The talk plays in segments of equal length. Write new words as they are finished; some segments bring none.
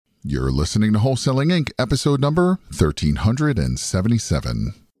You're listening to Wholesaling Inc., episode number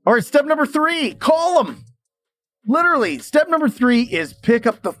 1377. All right, step number 3, call them. Literally, step number 3 is pick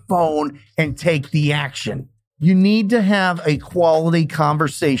up the phone and take the action. You need to have a quality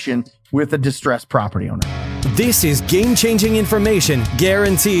conversation with a distressed property owner. This is game-changing information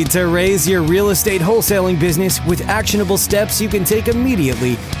guaranteed to raise your real estate wholesaling business with actionable steps you can take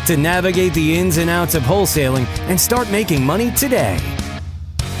immediately to navigate the ins and outs of wholesaling and start making money today.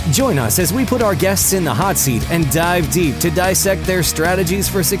 Join us as we put our guests in the hot seat and dive deep to dissect their strategies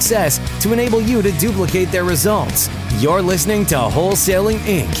for success to enable you to duplicate their results. You're listening to Wholesaling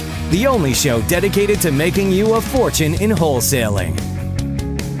Inc., the only show dedicated to making you a fortune in wholesaling.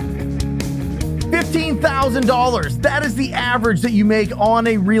 $15,000. That is the average that you make on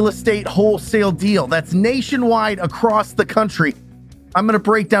a real estate wholesale deal. That's nationwide across the country. I'm going to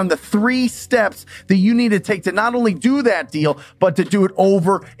break down the 3 steps that you need to take to not only do that deal, but to do it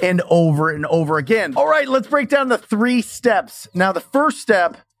over and over and over again. All right, let's break down the 3 steps. Now, the first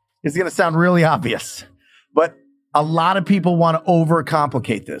step is going to sound really obvious, but a lot of people want to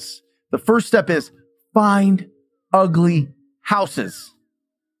overcomplicate this. The first step is find ugly houses.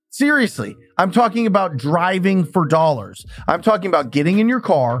 Seriously, I'm talking about driving for dollars. I'm talking about getting in your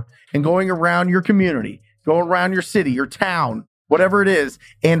car and going around your community, going around your city, your town, whatever it is,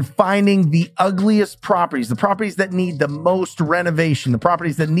 and finding the ugliest properties, the properties that need the most renovation, the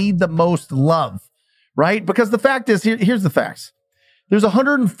properties that need the most love, right? Because the fact is, here's the facts. There's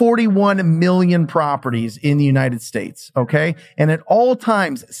 141 million properties in the United States, okay? And at all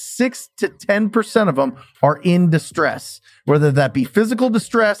times, 6 to 10% of them are in distress, whether that be physical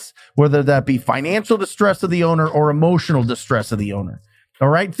distress, whether that be financial distress of the owner or emotional distress of the owner, all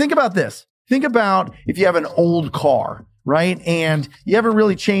right? Think about this. Think about if you have an old car, right? And you haven't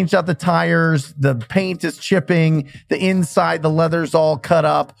really changed out the tires. The paint is chipping. The inside, the leather's all cut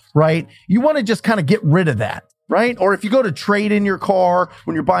up, right? You want to just kind of get rid of that, right? Or if you go to trade in your car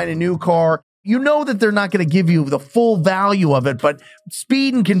when you're buying a new car, you know that they're not going to give you the full value of it, but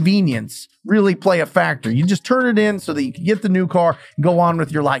speed and convenience really play a factor. You just turn it in so that you can get the new car and go on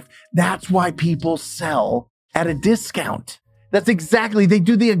with your life. That's why people sell at a discount. They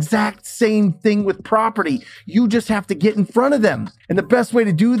do the exact same thing with property. You just have to get in front of them. And the best way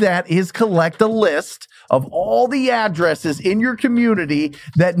to do that is collect a list of all the addresses in your community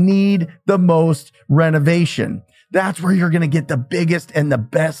that need the most renovation. That's where you're going to get the biggest and the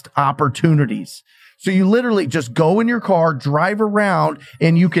best opportunities. So you literally just go in your car, drive around,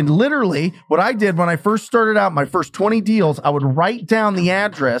 and you can literally, what I did when I first started out, my first 20 deals, I would write down the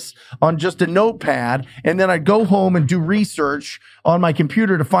address on just a notepad, and then I'd go home and do research on my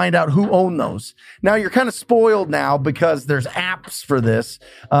computer to find out who owned those. Now you're kind of spoiled now because there's apps for this.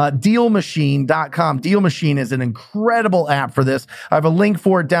 Dealmachine.com. Deal Machine is an incredible app for this. I have a link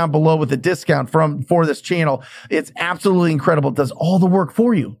for it down below with a discount for this channel. It's absolutely incredible. It does all the work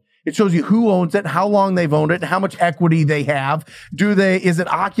for you. It shows you who owns it, how long they've owned it, how much equity they have. Is it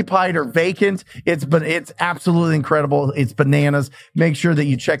occupied or vacant? It's absolutely incredible. It's bananas. Make sure that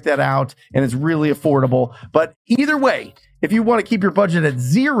you check that out, and it's really affordable. But either way, if you want to keep your budget at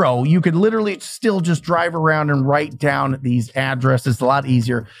 0, you could literally still just drive around and write down these addresses. It's a lot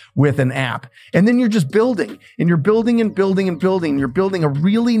easier with an app. And then you're just building, and you're building and building and building. You're building a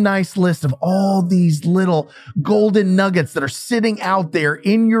really nice list of all these little golden nuggets that are sitting out there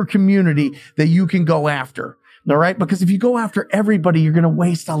in your community that you can go after. All right. Because if you go after everybody, you're going to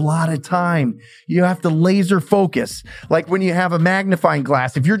waste a lot of time. You have to laser focus. Like when you have a magnifying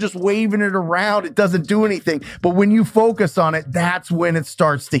glass, if you're just waving it around, it doesn't do anything. But when you focus on it, that's when it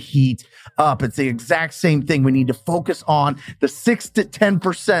starts to heat up. It's the exact same thing. We need to focus on the 6 to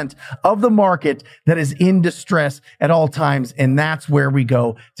 10% of the market that is in distress at all times. And that's where we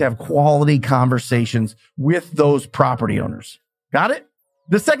go to have quality conversations with those property owners. Got it?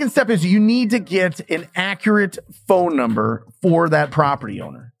 The second step is you need to get an accurate phone number for that property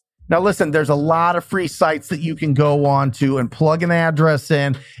owner. Now, listen, there's a lot of free sites that you can go on to and plug an address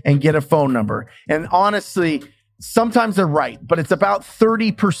in and get a phone number. And honestly, sometimes they're right, but it's about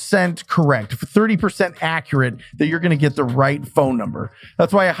 30% correct, 30% accurate that you're going to get the right phone number.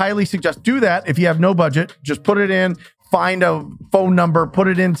 That's why I highly suggest do that. If you have no budget, just put it in. Find a phone number, put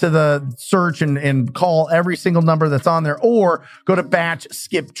it into the search and call every single number that's on there, or go to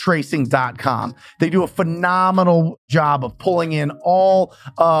batchskiptracing.com. They do a phenomenal job of pulling in all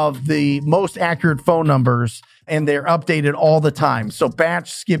of the most accurate phone numbers, and they're updated all the time. So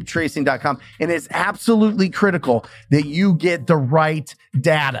batchskiptracing.com. And it's absolutely critical that you get the right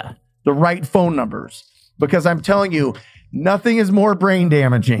data, the right phone numbers, because I'm telling you, Nothing is more brain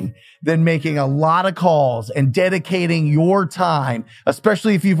damaging than making a lot of calls and dedicating your time,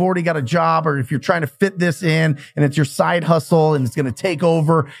 especially if you've already got a job or if you're trying to fit this in and it's your side hustle and it's going to take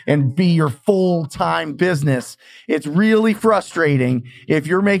over and be your full-time business. It's really frustrating if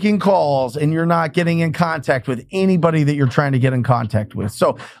you're making calls and you're not getting in contact with anybody that you're trying to get in contact with.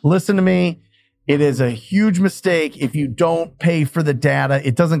 So listen to me. It is a huge mistake if you don't pay for the data.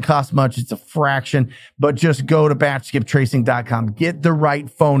 It doesn't cost much. It's a fraction, but just go to batchskiptracing.com. Get the right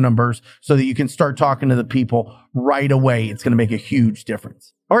phone numbers so that you can start talking to the people right away. It's going to make a huge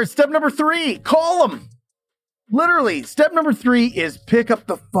difference. All right, step number 3, call them. Literally, step number 3 is pick up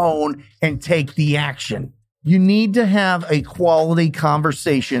the phone and take the action. You need to have a quality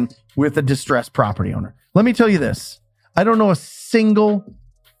conversation with a distressed property owner. Let me tell you this. I don't know a single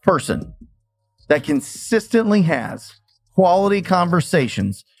person that consistently has quality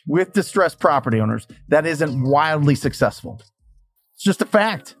conversations with distressed property owners that isn't wildly successful. It's just a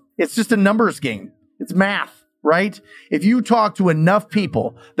fact. It's just a numbers game. It's math, right? If you talk to enough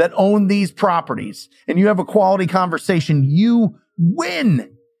people that own these properties and you have a quality conversation, you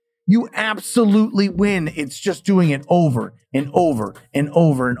win. You absolutely win. It's just doing it over and over and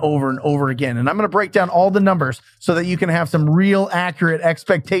over and over and over again. And I'm going to break down all the numbers so that you can have some real accurate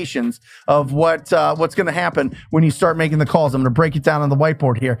expectations of what's going to happen when you start making the calls. I'm going to break it down on the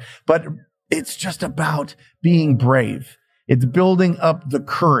whiteboard here, but it's just about being brave. It's building up the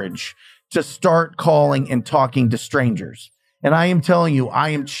courage to start calling and talking to strangers. And I am telling you, I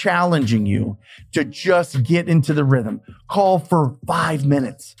am challenging you to just get into the rhythm. Call for 5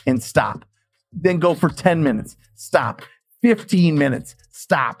 minutes and stop. Then go for 10 minutes, stop. 15 minutes,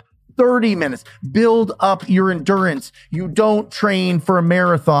 stop. 30 minutes. Build up your endurance. You don't train for a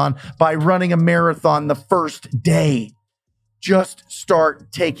marathon by running a marathon the first day. Just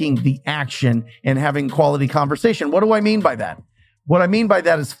start taking the action and having quality conversation. What do I mean by that? What I mean by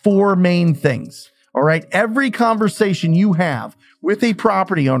that is 4 main things. All right. Every conversation you have with a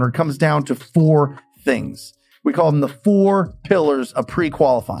property owner comes down to 4 things. We call them the 4 pillars of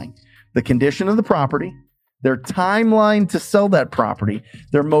pre-qualifying: the condition of the property, their timeline to sell that property,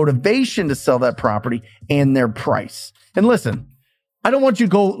 their motivation to sell that property, and their price. And listen, I don't want you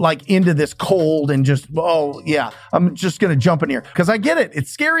to go like into this cold and just, oh yeah, I'm just going to jump in here. Because I get it.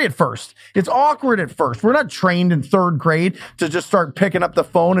 It's scary at first. It's awkward at first. We're not trained in 3rd grade to just start picking up the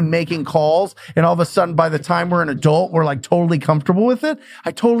phone and making calls. And all of a sudden, by the time we're an adult, we're like totally comfortable with it.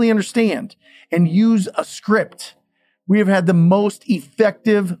 I totally understand. And use a script. We have had the most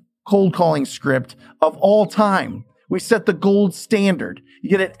effective cold calling script of all time. We set the gold standard.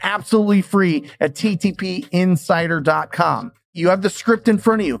 You get it absolutely free at ttpinsider.com. You have the script in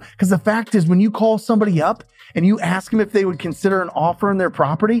front of you. Because the fact is, when you call somebody up and you ask them if they would consider an offer on their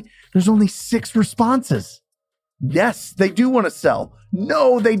property, there's only 6 responses. Yes, they do want to sell.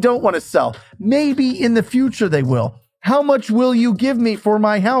 No, they don't want to sell. Maybe in the future they will. How much will you give me for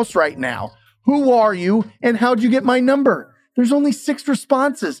my house right now? Who are you? And how'd you get my number? There's only 6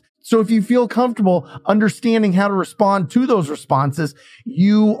 responses. So if you feel comfortable understanding how to respond to those responses,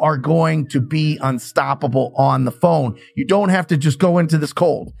 you are going to be unstoppable on the phone. You don't have to just go into this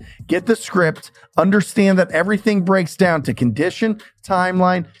cold. Get the script, understand that everything breaks down to condition,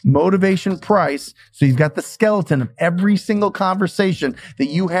 timeline, motivation, price. So you've got the skeleton of every single conversation that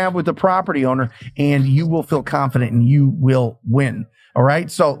you have with the property owner, and you will feel confident and you will win. All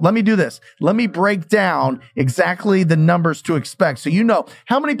right. So let me do this. Let me break down exactly the numbers to expect. So you know,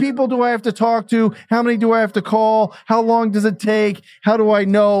 how many people do I have to talk to? How many do I have to call? How long does it take? How do I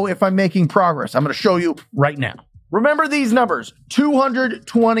know if I'm making progress? I'm going to show you right now. Remember these numbers: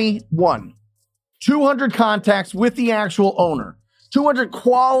 221, 200 contacts with the actual owner, 200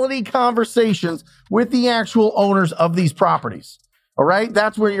 quality conversations with the actual owners of these properties. All right.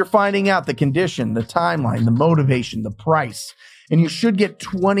 That's where you're finding out the condition, the timeline, the motivation, the price. And you should get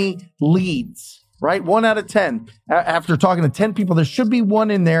 20 leads, right? 1 out of 10. After talking to 10 people, there should be 1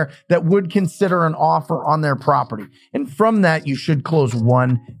 in there that would consider an offer on their property. And from that, you should close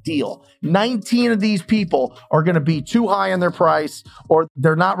 1 deal. 19 of these people are going to be too high on their price, or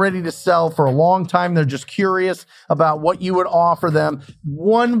they're not ready to sell for a long time. They're just curious about what you would offer them.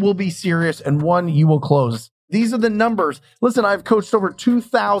 1 will be serious and 1 you will close. These are the numbers. Listen, I've coached over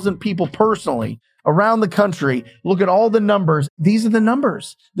 2,000 people personally around the country. Look at all the numbers. These are the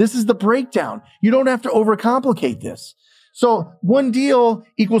numbers. This is the breakdown. You don't have to overcomplicate this. So 1 deal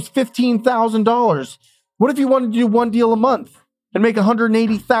equals $15,000. What if you wanted to do 1 deal a month and make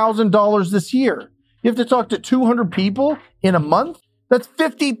 $180,000 this year? You have to talk to 200 people in a month. That's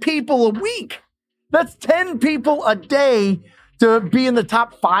 50 people a week. That's 10 people a day to be in the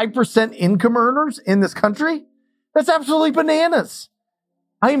top 5% income earners in this country. That's absolutely bananas.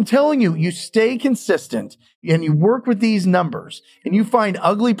 I am telling you, you stay consistent and you work with these numbers and you find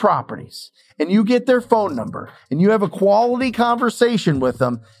ugly properties and you get their phone number and you have a quality conversation with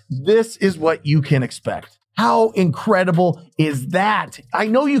them. This is what you can expect. How incredible is that? I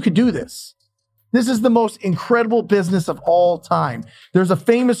know you could do this. This is the most incredible business of all time. There's a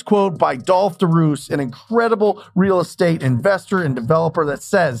famous quote by Dolph DeRoos, an incredible real estate investor and developer, that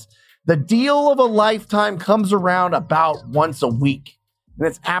says, "The deal of a lifetime comes around about once a week." And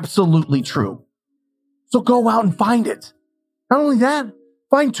it's absolutely true. So go out and find it. Not only that,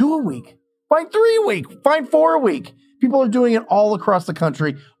 find 2 a week, find 3 a week, find 4 a week. People are doing it all across the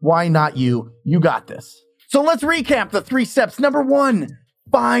country. Why not you? You got this. So let's recap the 3 steps. Number 1,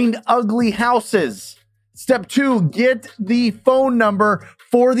 find ugly houses. Step 2, get the phone number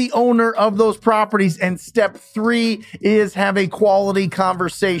for the owner of those properties. And step 3 is have a quality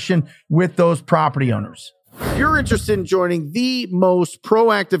conversation with those property owners. If you're interested in joining the most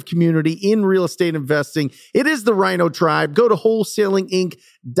proactive community in real estate investing, it is the Rhino Tribe. Go to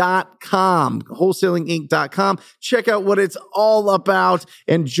wholesalinginc.com, wholesalinginc.com. Check out what it's all about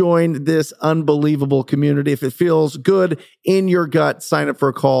and join this unbelievable community. If it feels good in your gut, sign up for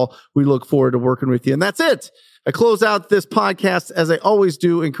a call. We look forward to working with you. And that's it. I close out this podcast, as I always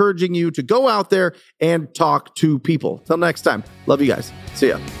do, encouraging you to go out there and talk to people. Till next time. Love you guys. See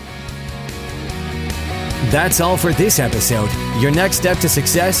ya. That's all for this episode. Your next step to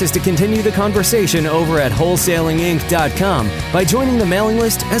success is to continue the conversation over at wholesalinginc.com by joining the mailing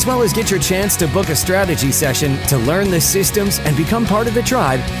list, as well as get your chance to book a strategy session to learn the systems and become part of the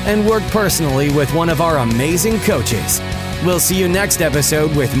tribe and work personally with one of our amazing coaches. We'll see you next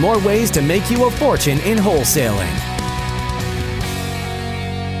episode with more ways to make you a fortune in wholesaling.